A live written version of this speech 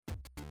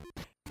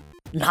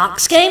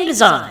Knox Game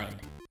Design.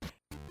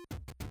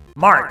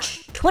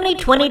 March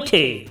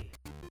 2022.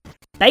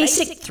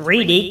 Basic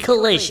 3D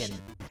Collision.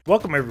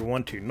 Welcome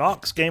everyone to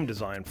Knox Game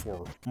Design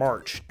for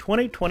March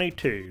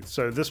 2022.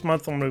 So this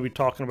month I'm going to be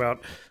talking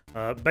about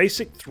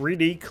basic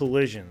 3D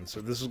collision.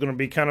 So this is going to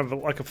be kind of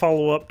like a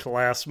follow-up to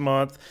last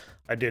month.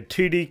 I did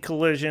 2D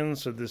collision,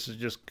 so this is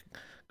just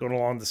going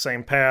along the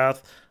same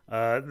path.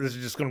 This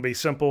is just going to be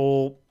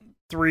simple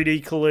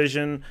 3D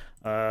collision.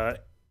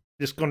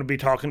 Just going to be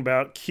talking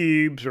about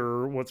cubes,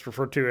 or what's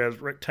referred to as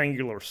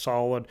rectangular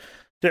solid.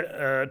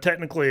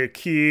 Technically a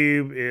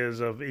cube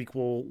is of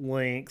equal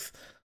length,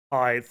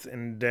 height,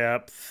 and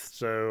depth.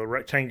 So a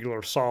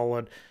rectangular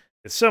solid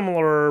is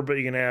similar, but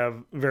you can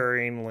have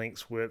varying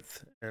lengths,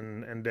 width,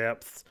 and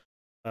depth.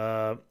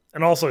 And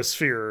also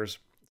spheres.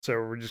 So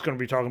we're just going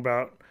to be talking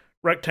about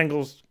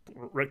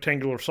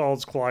rectangular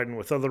solids colliding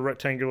with other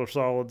rectangular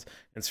solids,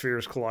 and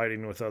spheres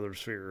colliding with other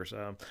spheres.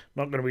 I'm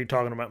not going to be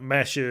talking about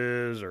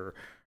meshes or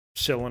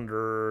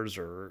cylinders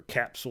or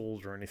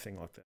capsules or anything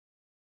like that.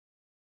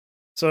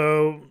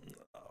 So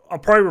I'll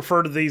probably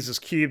refer to these as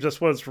cubes.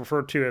 That's what it's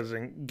referred to as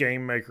in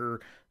Game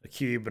Maker, a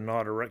cube and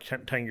not a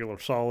rectangular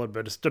solid,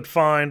 but it's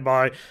defined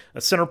by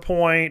a center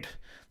point.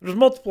 There's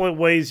multiple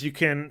ways you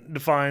can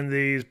define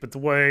these, but the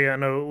way I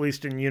know, at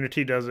least in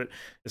Unity does it,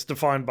 it's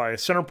defined by a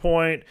center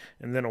point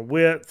and then a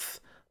width,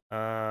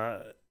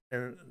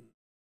 and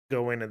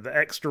going in the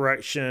X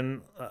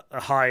direction, a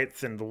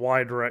height in the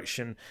Y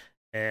direction,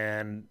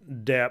 and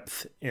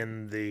depth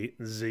in the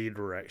Z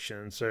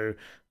direction. So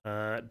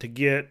to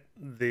get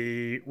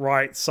the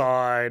right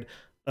side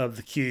of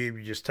the cube,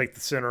 you just take the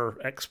center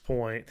X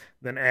point,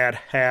 then add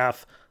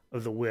half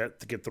of the width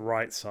to get the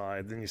right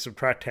side. Then you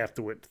subtract half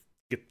the width to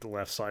get the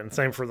left side. And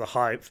same for the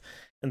height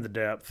and the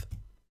depth.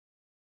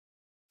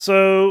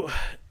 So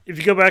if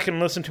you go back and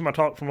listen to my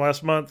talk from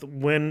last month,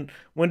 when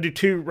do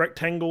two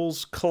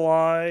rectangles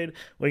collide?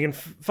 Well, you can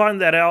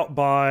find that out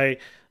by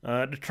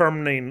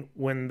determining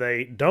when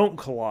they don't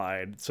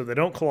collide. So they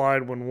don't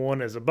collide when one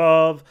is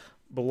above,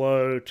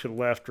 below, to the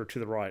left, or to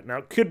the right. Now,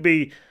 it could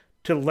be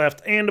to the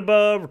left and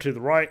above, or to the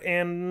right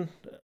and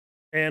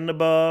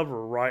above,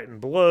 or right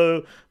and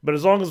below. But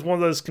as long as one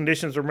of those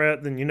conditions are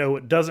met, then you know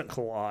it doesn't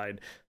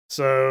collide.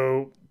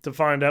 So to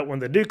find out when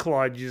they do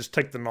collide, you just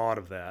take the knot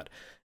of that.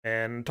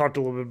 And talked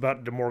a little bit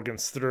about De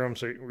Morgan's theorem,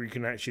 so you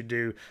can actually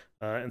do,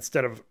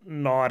 instead of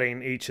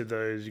knotting each of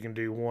those, you can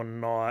do one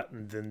knot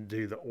and then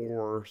do the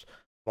ORs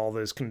of all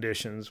those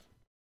conditions.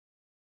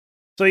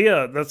 So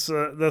yeah, that's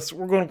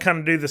we're going to kind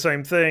of do the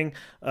same thing.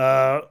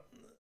 But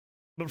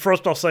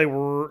first I'll say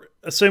we're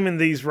assuming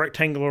these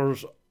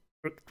rectangles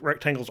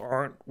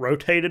aren't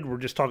rotated. We're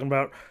just talking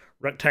about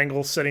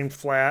rectangles sitting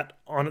flat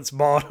on its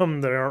bottom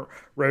that aren't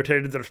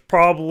rotated. There's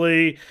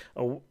probably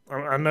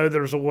I know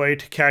there's a way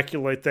to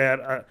calculate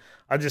that.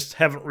 I just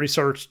haven't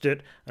researched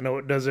it. I know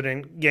it does it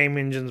in game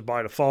engines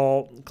by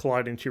default,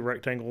 colliding two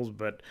rectangles,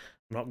 but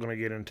I'm not going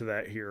to get into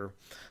that here.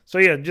 So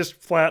yeah, just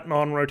flat,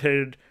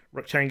 non-rotated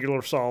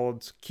rectangular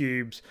solids,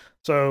 cubes.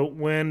 So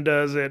when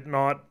does it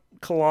not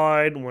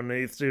collide? When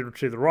it's either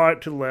to the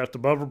right, to the left,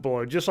 above or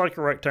below, just like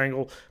a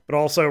rectangle. But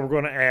also we're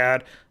going to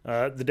add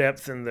the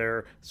depth in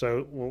there.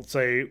 So we'll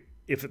say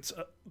if it's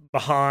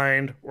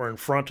behind or in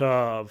front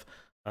of,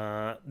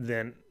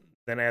 then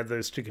add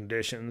those two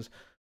conditions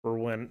for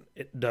when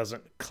it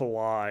doesn't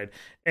collide.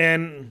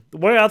 And the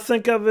way I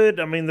think of it,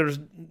 I mean,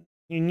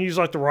 you can use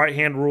like the right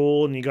hand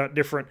rule, and you got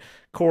different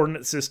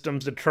coordinate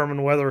systems to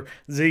determine whether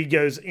Z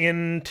goes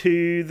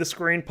into the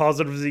screen,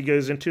 positive Z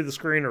goes into the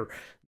screen, or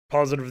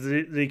positive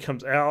Z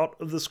comes out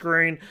of the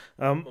screen.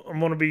 I'm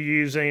going to be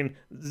using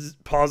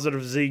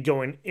positive Z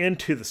going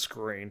into the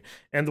screen.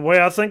 And the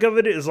way I think of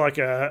it is like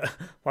a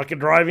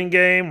driving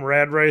game,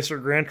 Rad Race or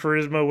Gran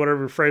Turismo,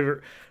 whatever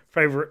your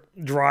favorite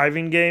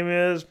driving game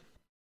is.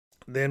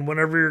 Then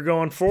whenever you're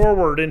going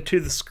forward into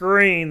the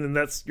screen,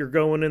 then you're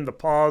going in the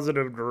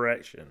positive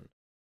direction.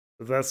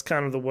 So that's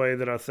kind of the way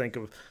that I think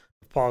of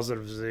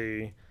positive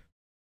Z.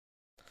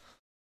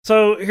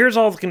 So here's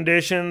all the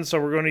conditions. So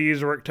we're going to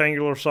use a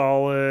rectangular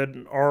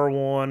solid,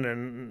 R1,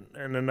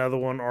 and another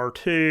one,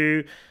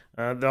 R2.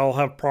 They'll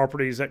have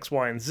properties X,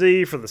 Y, and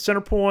Z for the center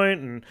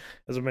point. And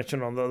as I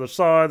mentioned on the other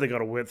side, they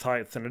got a width,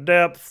 height, and a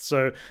depth.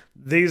 So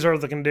these are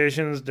the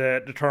conditions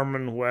that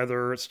determine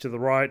whether it's to the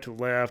right, to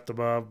the left,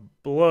 above,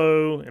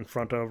 below, in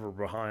front of, or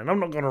behind.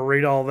 I'm not going to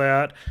read all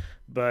that,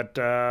 but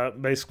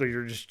basically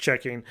you're just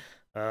checking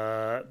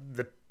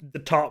the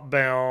top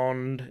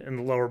bound and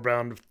the lower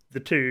bound of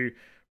the two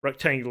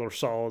rectangular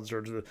solids,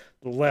 or to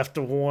the left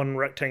of one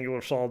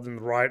rectangular solid and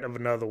the right of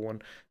another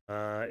one,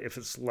 if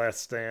it's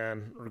less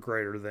than or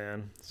greater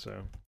than.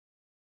 So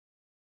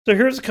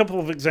here's a couple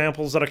of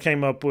examples that I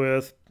came up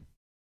with,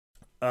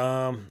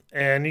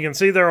 and you can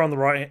see there on the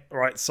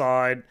right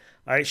side,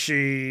 I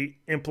actually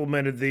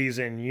implemented these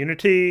in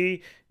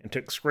Unity and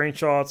took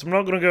screenshots. I'm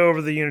not going to go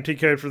over the Unity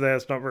code for that.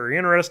 It's not very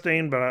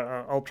interesting, but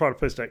I'll try to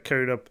post that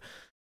code up,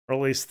 or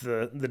at least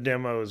the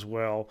demo as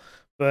well.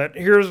 But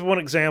here's one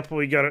example.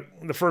 We got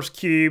the first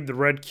cube, the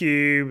red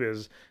cube,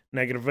 is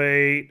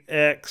 -8,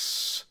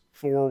 x,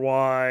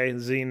 4y,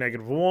 z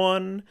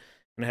 -1,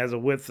 and has a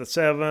width of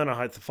 7, a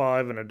height of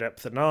 5, and a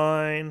depth of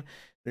 9.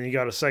 Then you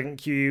got a second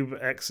cube,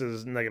 x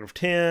is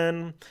 -10.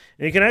 And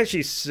you can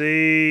actually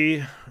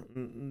see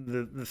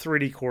the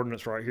 3D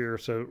coordinates right here.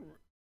 So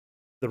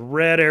the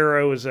red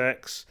arrow is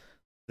x,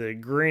 the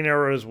green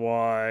arrow is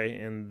y,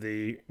 and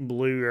the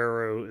blue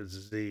arrow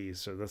is z.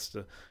 So that's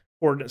the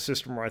coordinate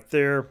system right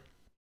there.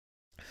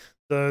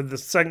 So the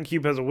second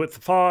cube has a width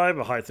of 5,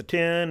 a height of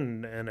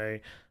 10, and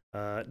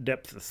a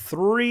depth of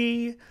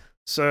 3.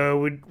 So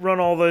we run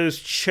all those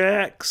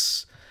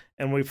checks,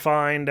 and we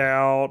find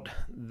out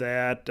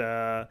that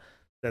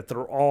that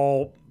they're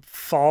all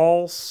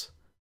false.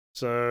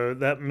 So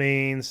that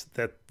means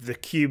that the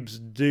cubes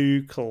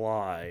do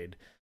collide.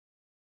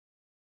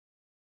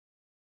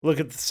 Look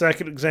at the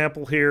second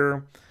example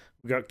here.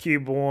 We got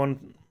cube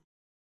 1,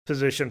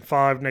 position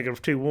 5,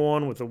 -2,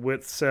 1, with a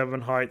width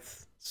 7, height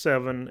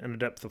 7, and a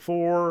depth of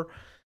 4.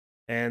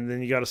 And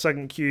then you got a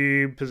second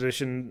cube,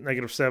 position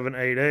 -7,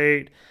 8,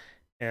 8,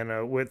 and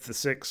a width of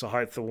 6, a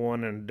height of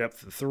 1, and a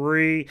depth of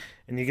 3.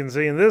 And you can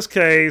see in this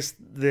case,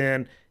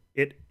 then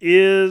it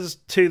is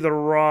to the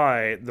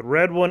right. The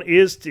red one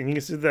is, and you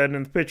can see that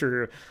in the picture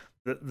here.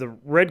 The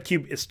red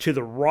cube is to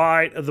the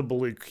right of the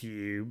blue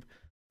cube.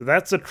 So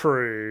that's a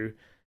true.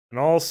 And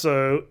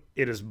also,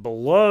 it is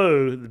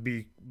below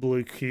the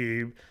blue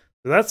cube.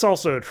 So that's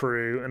also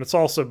true. And it's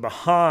also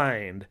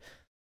behind.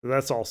 So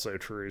that's also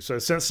true. So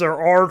since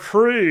there are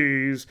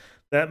trues,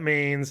 that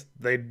means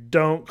they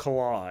don't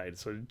collide.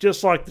 So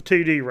just like the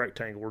 2D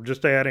rectangle, we're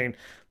just adding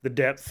the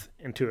depth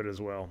into it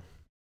as well.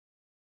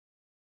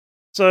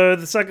 So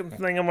the second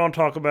thing I'm going to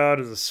talk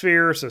about is a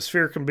sphere. So a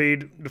sphere can be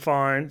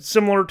defined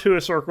similar to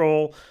a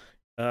circle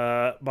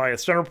by a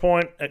center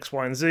point, x,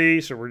 y, and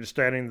z. So we're just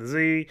adding the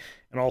z,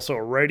 and also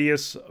a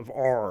radius of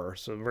r.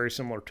 So very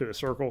similar to a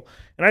circle.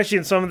 And actually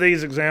in some of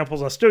these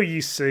examples, I still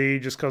use c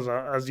just because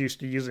I was used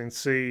to using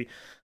c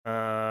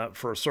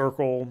for a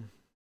circle.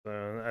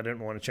 I didn't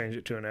want to change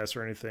it to an S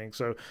or anything.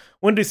 So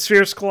when do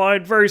spheres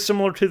collide? Very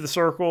similar to the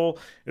circle.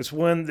 It's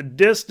when the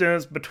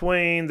distance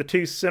between the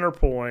two center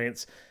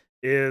points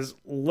is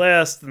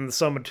less than the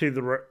sum of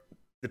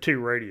the two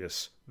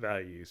radius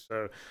values.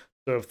 So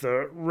if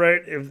the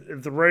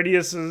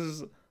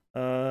radiuses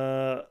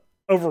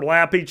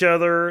overlap each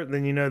other,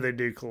 then you know they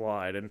do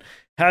collide. And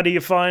how do you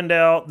find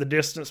out the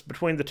distance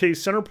between the two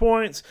center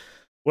points?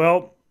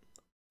 Well,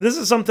 this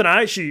is something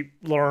I actually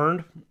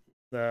learned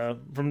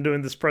from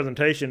doing this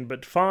presentation,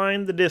 but to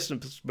find the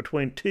distance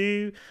between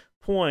 2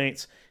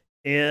 points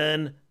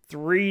in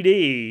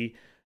 3D,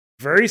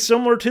 very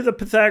similar to the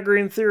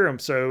Pythagorean theorem.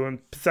 So in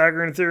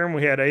Pythagorean theorem,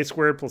 we had a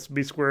squared plus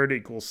b squared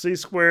equals c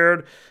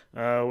squared,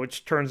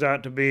 which turns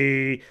out to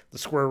be the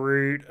square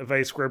root of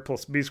a squared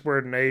plus b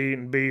squared, and a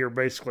and b are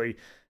basically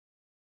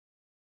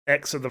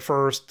x of the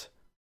first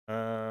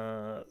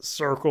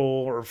circle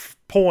or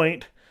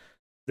point.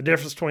 The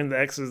difference between the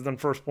x's and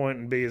the first point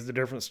and b is the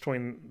difference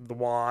between the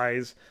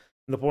y's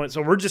and the point.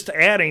 So we're just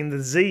adding the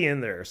z in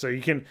there. So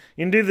you can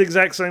do the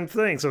exact same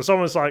thing. So it's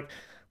almost like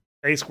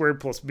a squared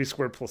plus b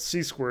squared plus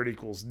c squared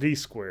equals d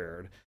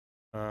squared.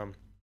 But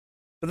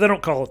they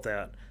don't call it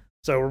that.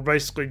 So we're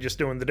basically just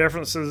doing the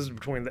differences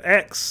between the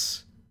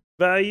x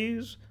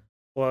values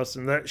plus,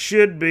 and that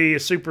should be a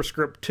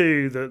superscript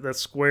 2 that's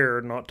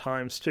squared, not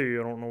times 2.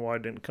 I don't know why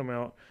it didn't come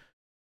out.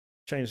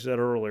 Changed that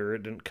earlier.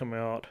 It didn't come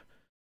out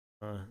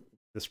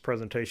this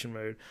presentation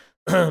mode.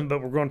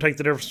 But we're going to take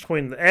the difference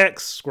between the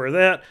x, square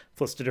that,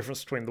 plus the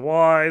difference between the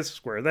y's,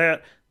 square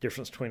that,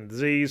 difference between the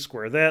z's,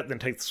 square that, then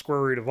take the square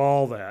root of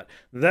all that.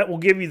 That will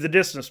give you the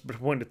distance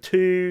between the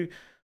two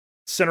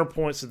center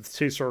points of the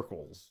two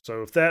circles.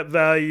 So if that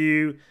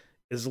value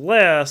is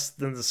less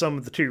than the sum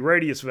of the two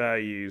radius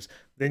values,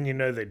 then you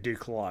know they do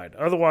collide.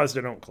 Otherwise,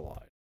 they don't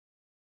collide.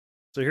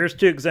 So here's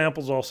 2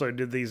 examples. Also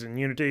did these in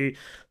Unity.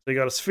 So you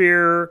got a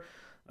sphere,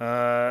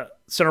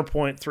 center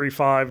point 3,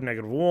 5,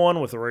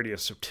 -1 with a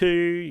radius of 2.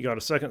 You got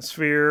a second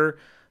sphere,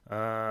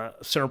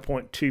 center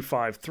point 2,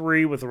 5,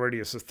 3 with a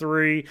radius of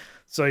 3.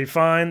 So you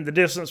find the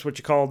distance, which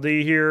you call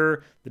d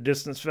here, the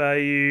distance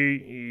value,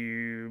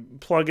 you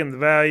plug in the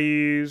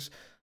values,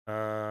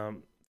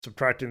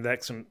 subtracting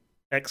the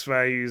x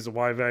values, the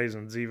y values,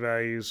 and z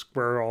values,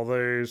 square all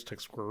those, take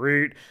square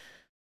root.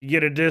 You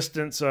get a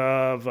distance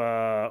of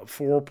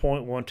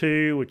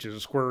 4.12, which is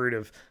a square root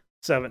of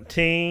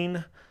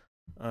 17.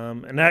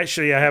 And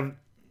actually, I have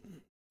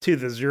to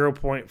the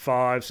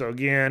 0.5. So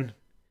again,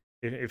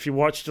 if you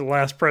watched the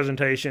last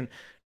presentation,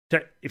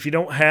 if you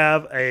don't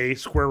have a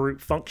square root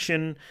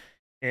function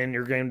in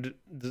your game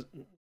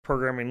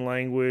programming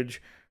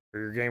language or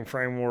your game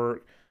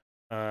framework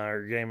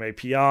or your game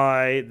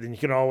API, then you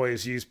can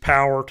always use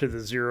power to the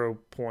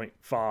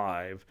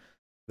 0.5.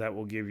 That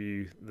will give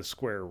you the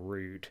square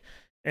root.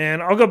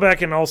 And I'll go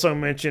back and also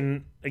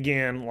mention,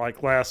 again,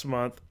 like last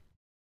month,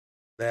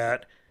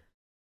 that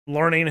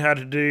learning how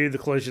to do the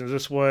collisions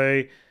this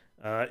way,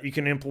 you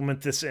can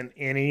implement this in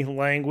any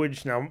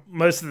language. Now,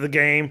 most of the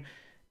game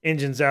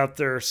engines out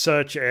there,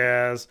 such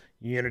as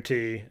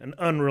Unity, and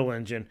Unreal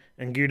Engine,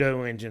 and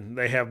Godot Engine,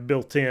 they have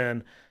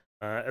built-in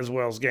as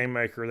well as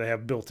GameMaker. They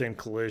have built-in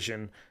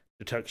collision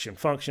detection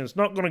functions.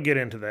 Not going to get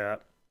into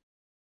that.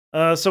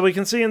 So we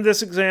can see in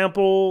this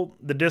example,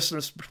 the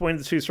distance between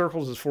the two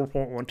circles is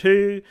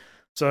 4.12.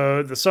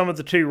 So the sum of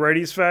the two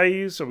radius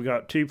values, so we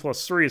got 2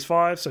 plus 3 is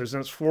 5. So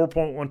since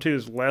 4.12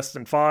 is less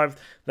than 5,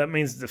 that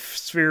means the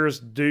spheres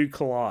do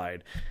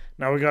collide.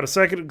 Now we got a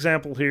second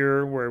example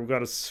here where we've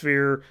got a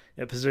sphere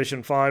at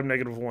position 5,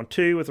 negative 1,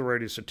 2 with a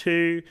radius of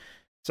 2.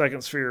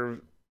 Second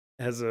sphere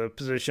has a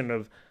position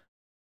of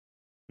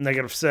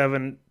negative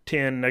 7,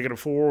 10, negative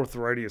 4 with a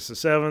radius of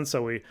 7.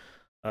 So we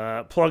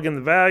plug in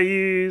the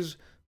values.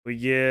 We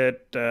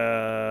get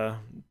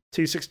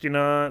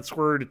 269,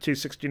 square root of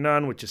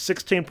 269, which is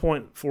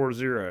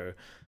 16.40.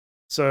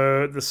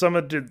 So the sum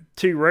of the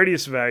two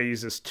radius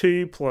values is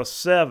 2 plus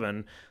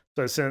 7.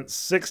 So since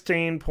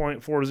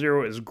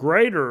 16.40 is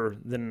greater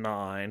than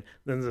 9,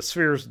 then the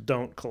spheres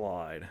don't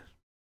collide.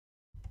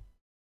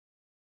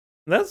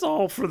 That's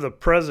all for the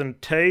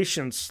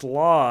presentation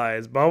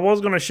slides, but I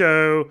was going to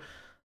show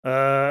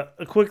a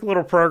quick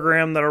little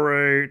program that I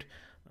wrote.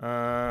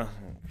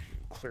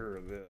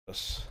 Clear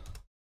this.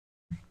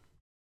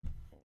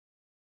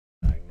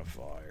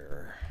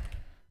 Magnifier.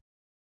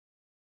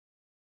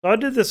 So I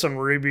did this on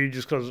Ruby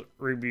just because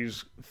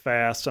Ruby's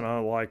fast and I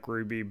like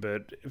Ruby,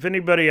 but if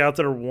anybody out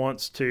there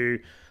wants to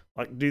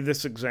like do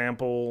this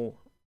example,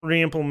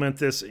 re-implement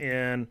this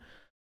in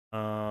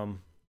JavaScript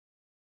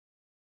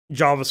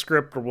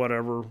or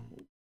whatever,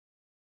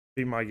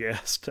 be my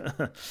guest.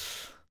 So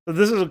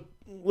this is a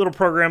little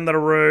program that I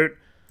wrote.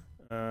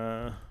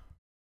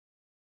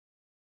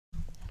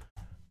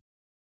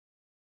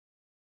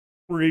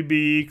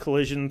 Ruby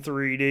collision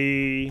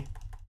 3D.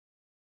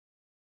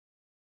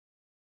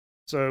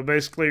 So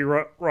basically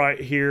right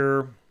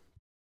here,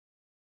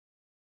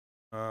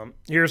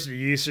 here's the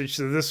usage.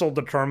 So this will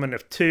determine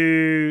if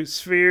two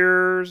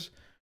spheres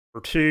or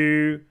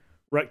two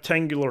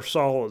rectangular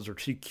solids or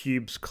two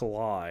cubes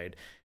collide.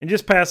 And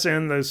just pass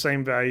in those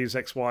same values,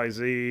 x, y,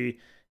 z,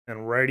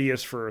 and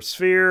radius for a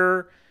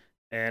sphere,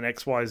 and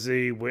x, y,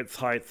 z, width,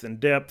 height, and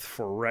depth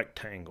for a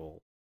rectangle.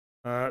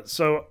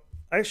 So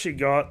I actually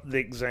got the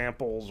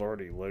examples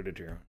already loaded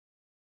here.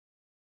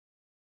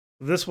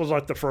 This was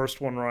like the first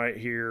one right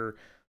here.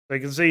 So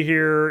you can see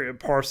here,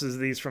 it parses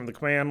these from the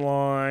command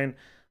line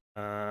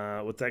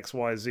with X,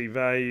 Y, Z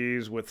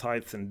values, with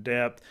height and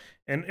depth.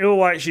 And it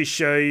will actually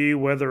show you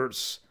whether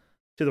it's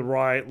to the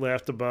right,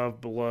 left,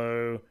 above,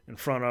 below, in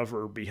front of,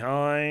 or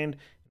behind.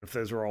 If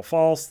those are all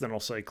false, then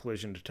I'll say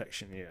collision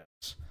detection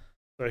yes.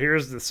 So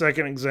here's the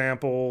second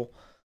example.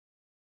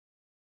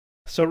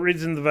 So it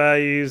reads in the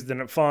values, then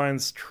it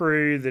finds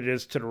true that it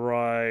is to the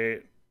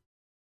right,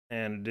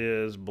 and it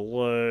is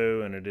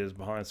below, and it is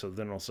behind. So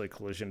then I'll say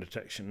collision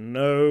detection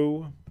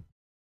no.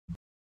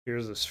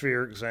 Here's a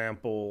sphere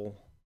example.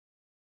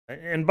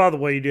 And by the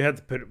way, you do have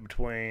to put it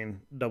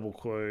between double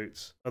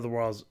quotes.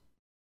 Otherwise,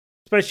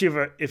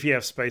 especially if you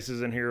have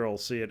spaces in here, I'll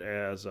see it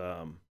as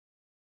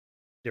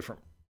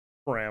different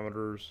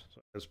parameters. So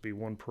it has to be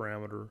one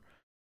parameter.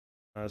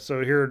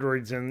 So here it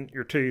reads in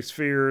your two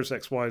spheres,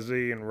 x, y,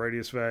 z, and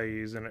radius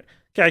values, and it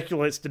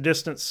calculates the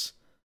distance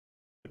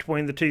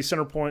between the two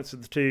center points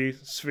of the two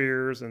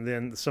spheres, and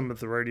then the sum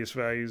of the radius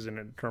values, and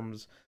it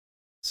determines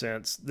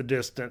since the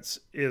distance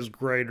is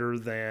greater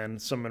than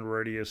sum and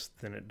radius,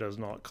 then it does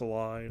not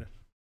collide.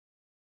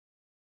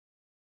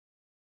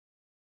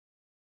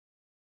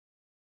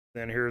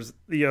 Then here's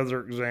the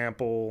other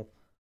example.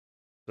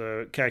 So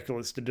it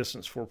calculates the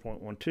distance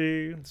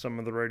 4.12, sum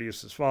of the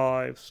radius is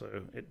 5, so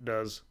it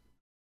does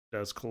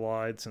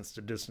collide since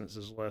the distance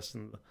is less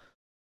than the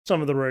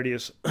sum of the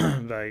radius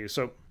value.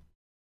 So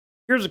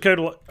here's the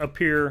code up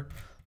here.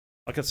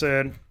 Like I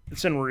said,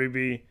 it's in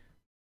Ruby.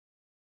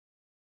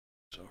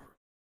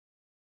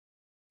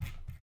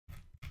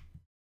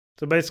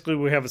 So basically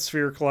we have a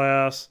sphere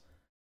class,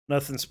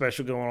 nothing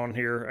special going on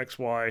here, x,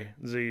 y,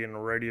 z, and a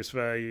radius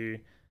value,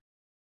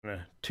 and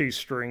a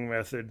toString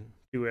method,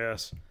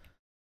 2s,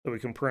 so we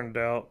can print it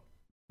out.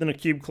 Then a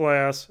cube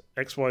class,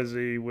 x, y,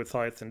 z, width,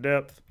 height, and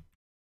depth,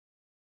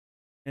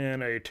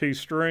 and a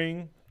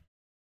toString.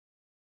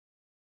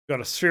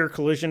 Got a sphere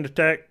collision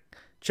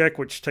check,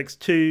 which takes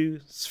two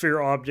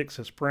sphere objects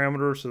as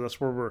parameters, so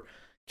that's where we're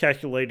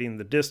calculating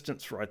the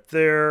distance right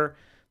there.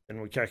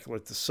 Then we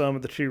calculate the sum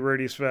of the two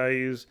radius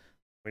values.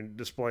 We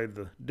display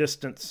the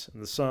distance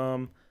and the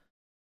sum,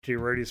 two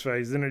radius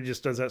values. Then it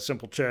just does that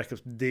simple check.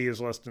 If d is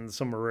less than the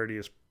sum of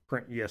radius,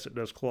 print yes, it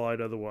does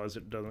collide. Otherwise,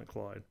 it doesn't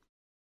collide.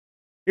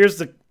 Here's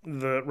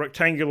the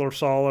rectangular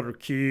solid or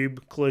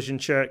cube collision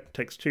check.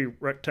 Takes two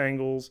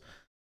rectangles.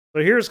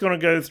 So here it's going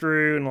to go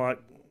through and like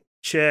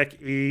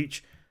check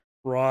each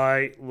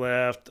right,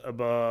 left,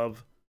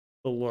 above,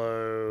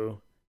 below,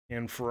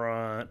 in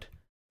front,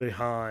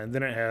 behind.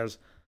 Then it has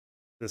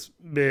this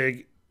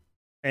big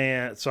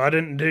and. So I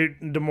didn't do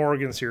De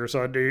Morgan's here.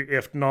 So I do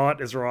if not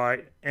is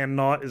right, and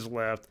not is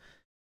left,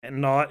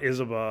 and not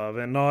is above,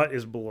 and not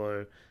is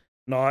below,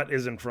 not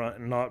is in front,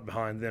 and not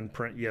behind. Then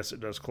print yes, it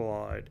does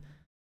collide.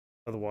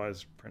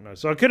 Otherwise, print no.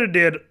 So I could have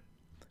did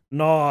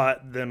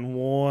not, then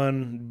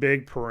one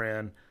big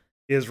paren,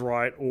 is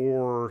right,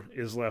 or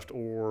is left,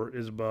 or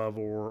is above,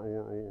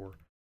 or.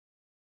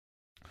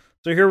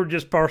 So here we're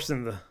just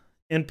parsing the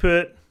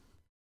input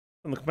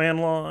from the command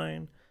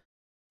line,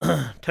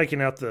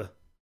 taking out the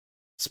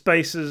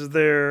spaces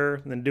there,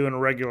 and then doing a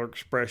regular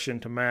expression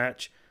to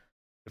match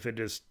if it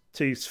is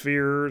two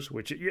spheres,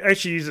 which it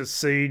actually uses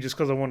C just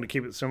because I wanted to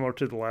keep it similar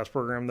to the last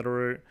program that I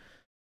wrote.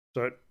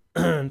 So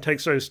it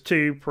takes those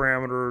two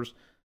parameters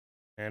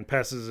and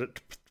passes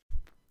it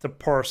to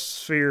parse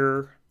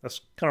sphere.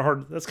 That's kind of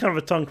hard. That's kind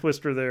of a tongue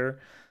twister there.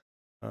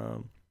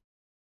 So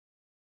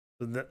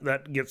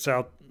that gets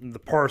out the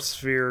parse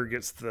sphere,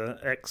 gets the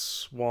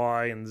X,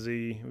 Y, and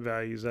Z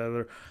values out of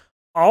there.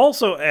 I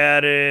also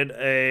added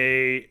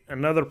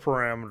another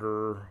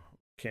parameter.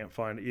 Can't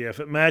find it. Yeah, if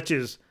it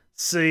matches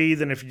C,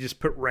 then if you just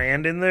put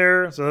rand in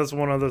there. So that's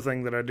one other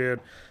thing that I did.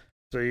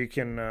 So you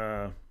can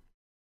go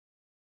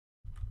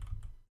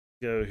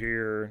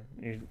here.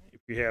 If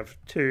you have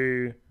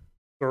two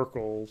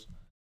circles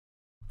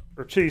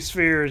or two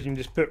spheres, you can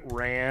just put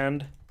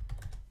rand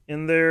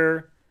in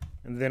there,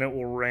 and then it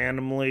will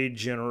randomly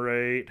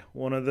generate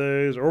one of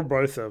those or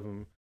both of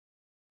them.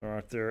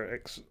 Right there,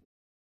 X.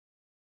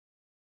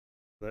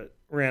 That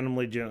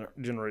randomly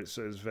generates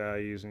those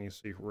values, and you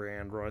see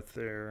rand right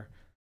there.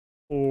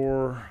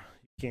 Or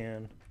you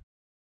can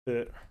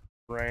put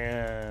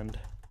rand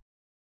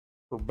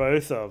for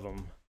both of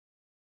them.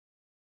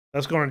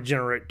 That's going to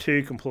generate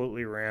two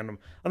completely random.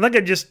 I think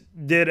I just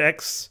did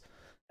X,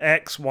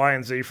 Y,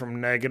 and Z from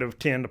 -10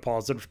 to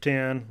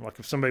 +10. Like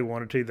if somebody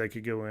wanted to, they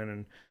could go in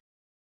and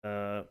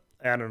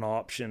add an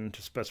option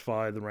to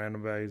specify the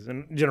random values,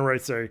 and it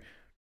generates a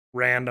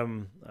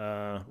random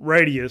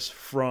radius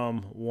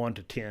from 1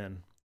 to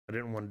 10. I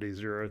didn't want to do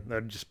 0.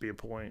 That'd just be a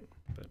point.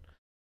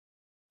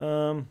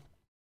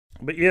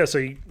 But yeah, so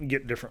you can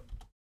get different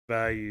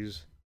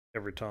values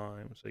every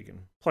time. So you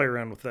can play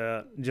around with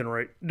that,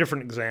 generate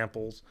different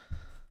examples.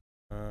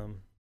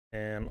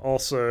 And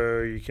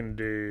also you can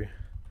do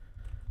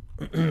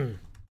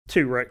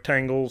two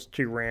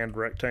rand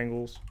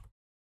rectangles.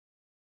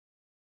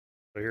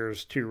 So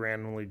here's two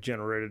randomly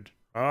generated.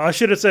 I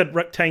should have said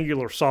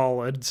rectangular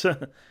solids.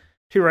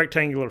 Two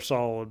rectangular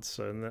solids,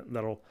 and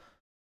that'll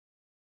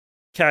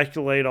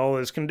calculate all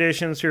those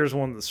conditions. Here's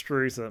one that's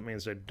true, so that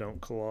means they don't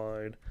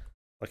collide.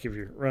 Like if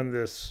you run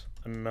this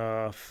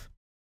enough,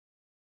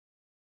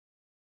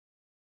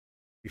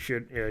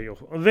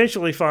 you'll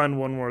eventually find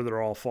one where they're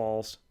all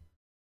false.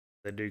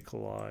 They do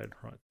collide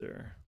right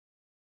there.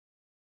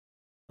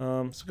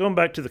 So going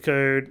back to the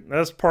code,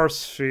 that's parse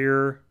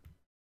sphere.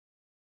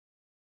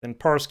 And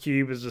parse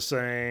cube is the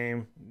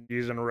same,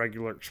 using a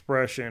regular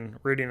expression,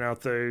 reading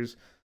out those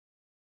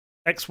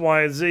X,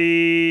 Y,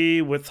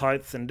 Z width,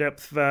 height, and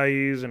depth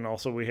values, and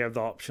also we have the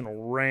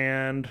optional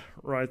rand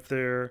right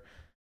there.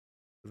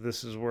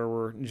 This is where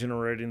we're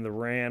generating the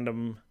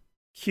random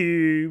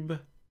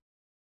cube.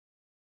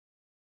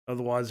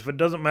 Otherwise, if it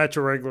doesn't match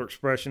a regular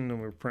expression,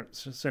 then we print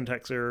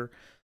syntax error.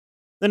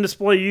 Then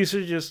display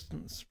usage just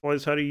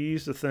displays how to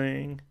use the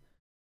thing.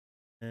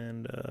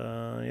 And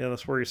yeah,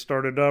 that's where you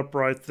started up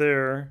right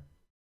there.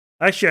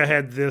 Actually, I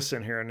had this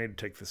in here. I need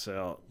to take this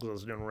out because I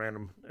was doing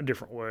random a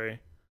different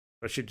way.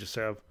 I should just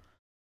have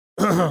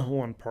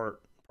one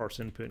parse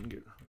input and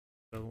get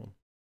another one.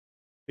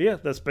 But yeah,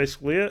 that's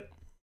basically it.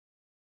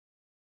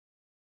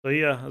 So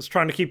yeah, I was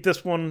trying to keep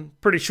this one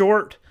pretty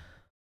short.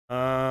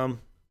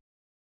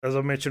 As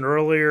I mentioned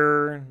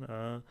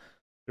earlier,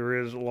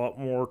 there is a lot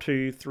more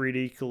to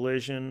 3D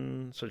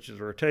collision, such as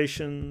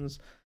rotations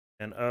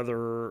and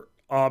other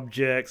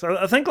objects.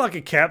 I think like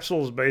a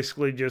capsule is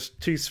basically just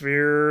two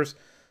spheres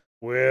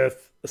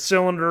with a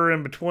cylinder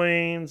in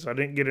between. So I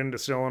didn't get into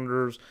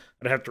cylinders.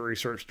 I'd have to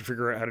research to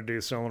figure out how to do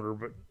a cylinder,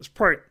 but it's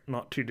probably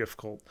not too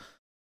difficult.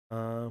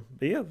 But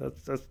yeah,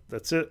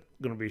 that's it.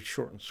 Going to be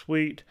short and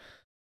sweet.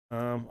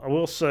 I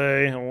will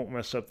say I won't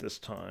mess up this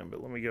time,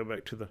 but let me go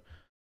back to the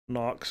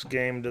Nox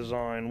Game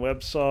Design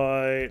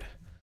website.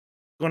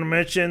 I'm going to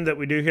mention that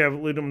we do have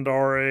Ludum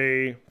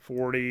Dare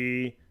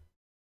 40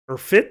 or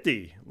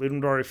 50,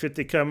 Ludum Dare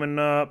 50 coming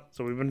up.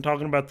 So we've been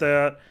talking about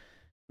that.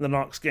 The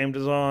Nox Game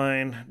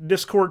Design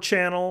Discord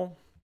channel.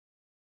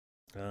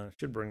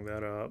 Should bring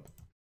that up.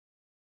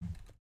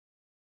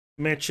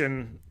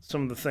 Mention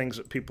some of the things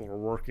that people are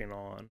working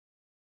on.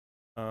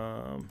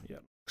 Yeah,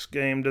 Nox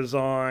Game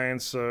Design.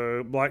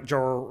 So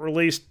Blackjar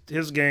released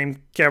his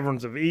game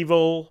Caverns of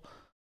Evil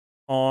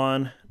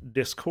on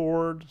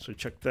Discord. So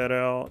check that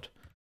out.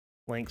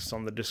 Links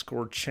on the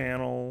Discord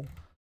channel.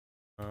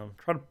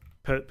 Try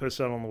to post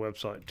that on the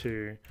website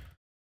too.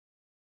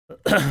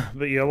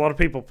 But yeah, a lot of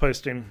people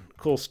posting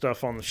cool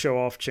stuff on the Show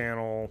Off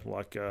channel,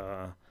 like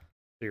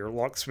your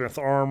Locksmith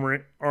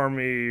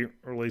Army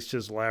released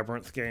his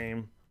Labyrinth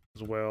game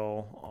as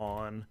well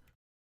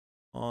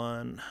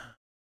on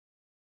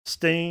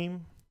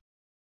Steam.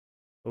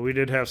 But we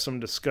did have some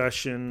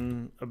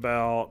discussion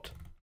about,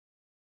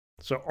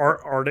 so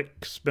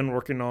Arctic's been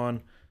working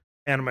on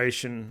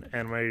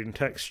animating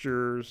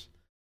textures,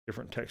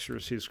 different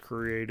textures he's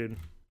created.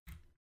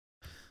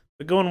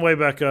 But going way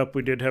back up,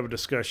 we did have a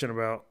discussion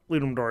about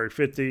Ludum Dare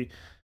 50.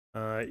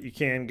 You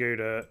can go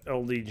to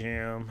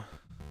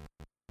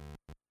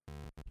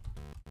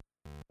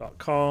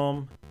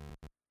ldjam.com.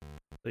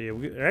 So yeah,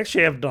 we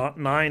actually have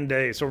 9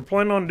 days. So we're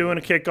planning on doing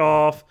a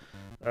kickoff.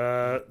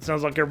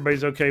 Sounds like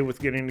everybody's okay with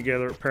getting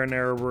together at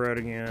Paranera Bread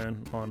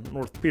again on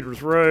North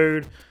Peters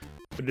Road.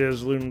 It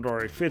is Ludum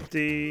Dare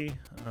 50.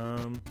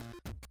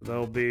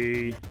 That'll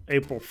be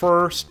April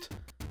 1st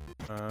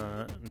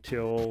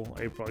until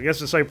April. I guess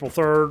it's April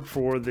 3rd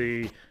for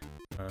the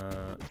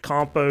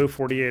Compo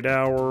 48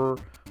 hour,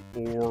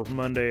 or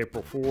Monday,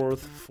 April 4th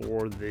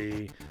for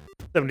the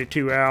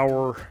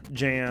 72-hour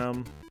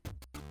jam.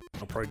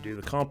 I'll probably do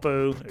the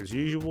Compo as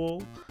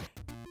usual.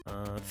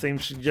 Theme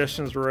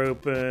suggestions are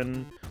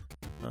open.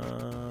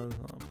 I'm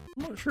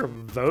not sure if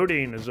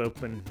voting is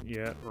open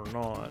yet or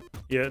not.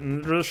 Yeah,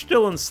 and they're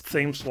still in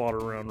theme slot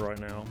around right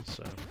now.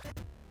 So,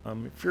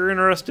 if you're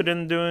interested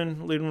in doing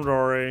Ludum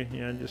Dare,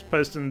 just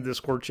post in the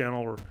Discord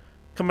channel or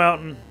come out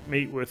and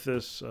meet with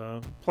us.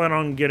 Plan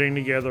on getting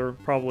together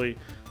probably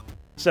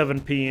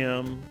 7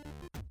 p.m.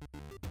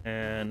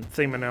 and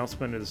theme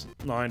announcement is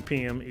 9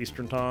 p.m.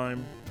 Eastern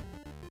Time.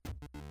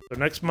 So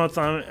next month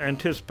I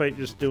anticipate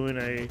just doing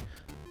a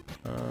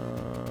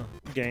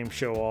game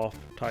show-off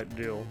type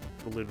deal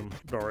for Ludum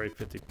Dare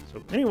 50.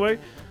 So anyway,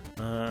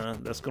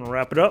 that's going to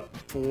wrap it up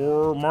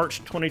for March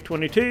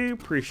 2022.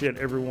 Appreciate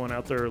everyone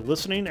out there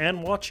listening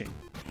and watching.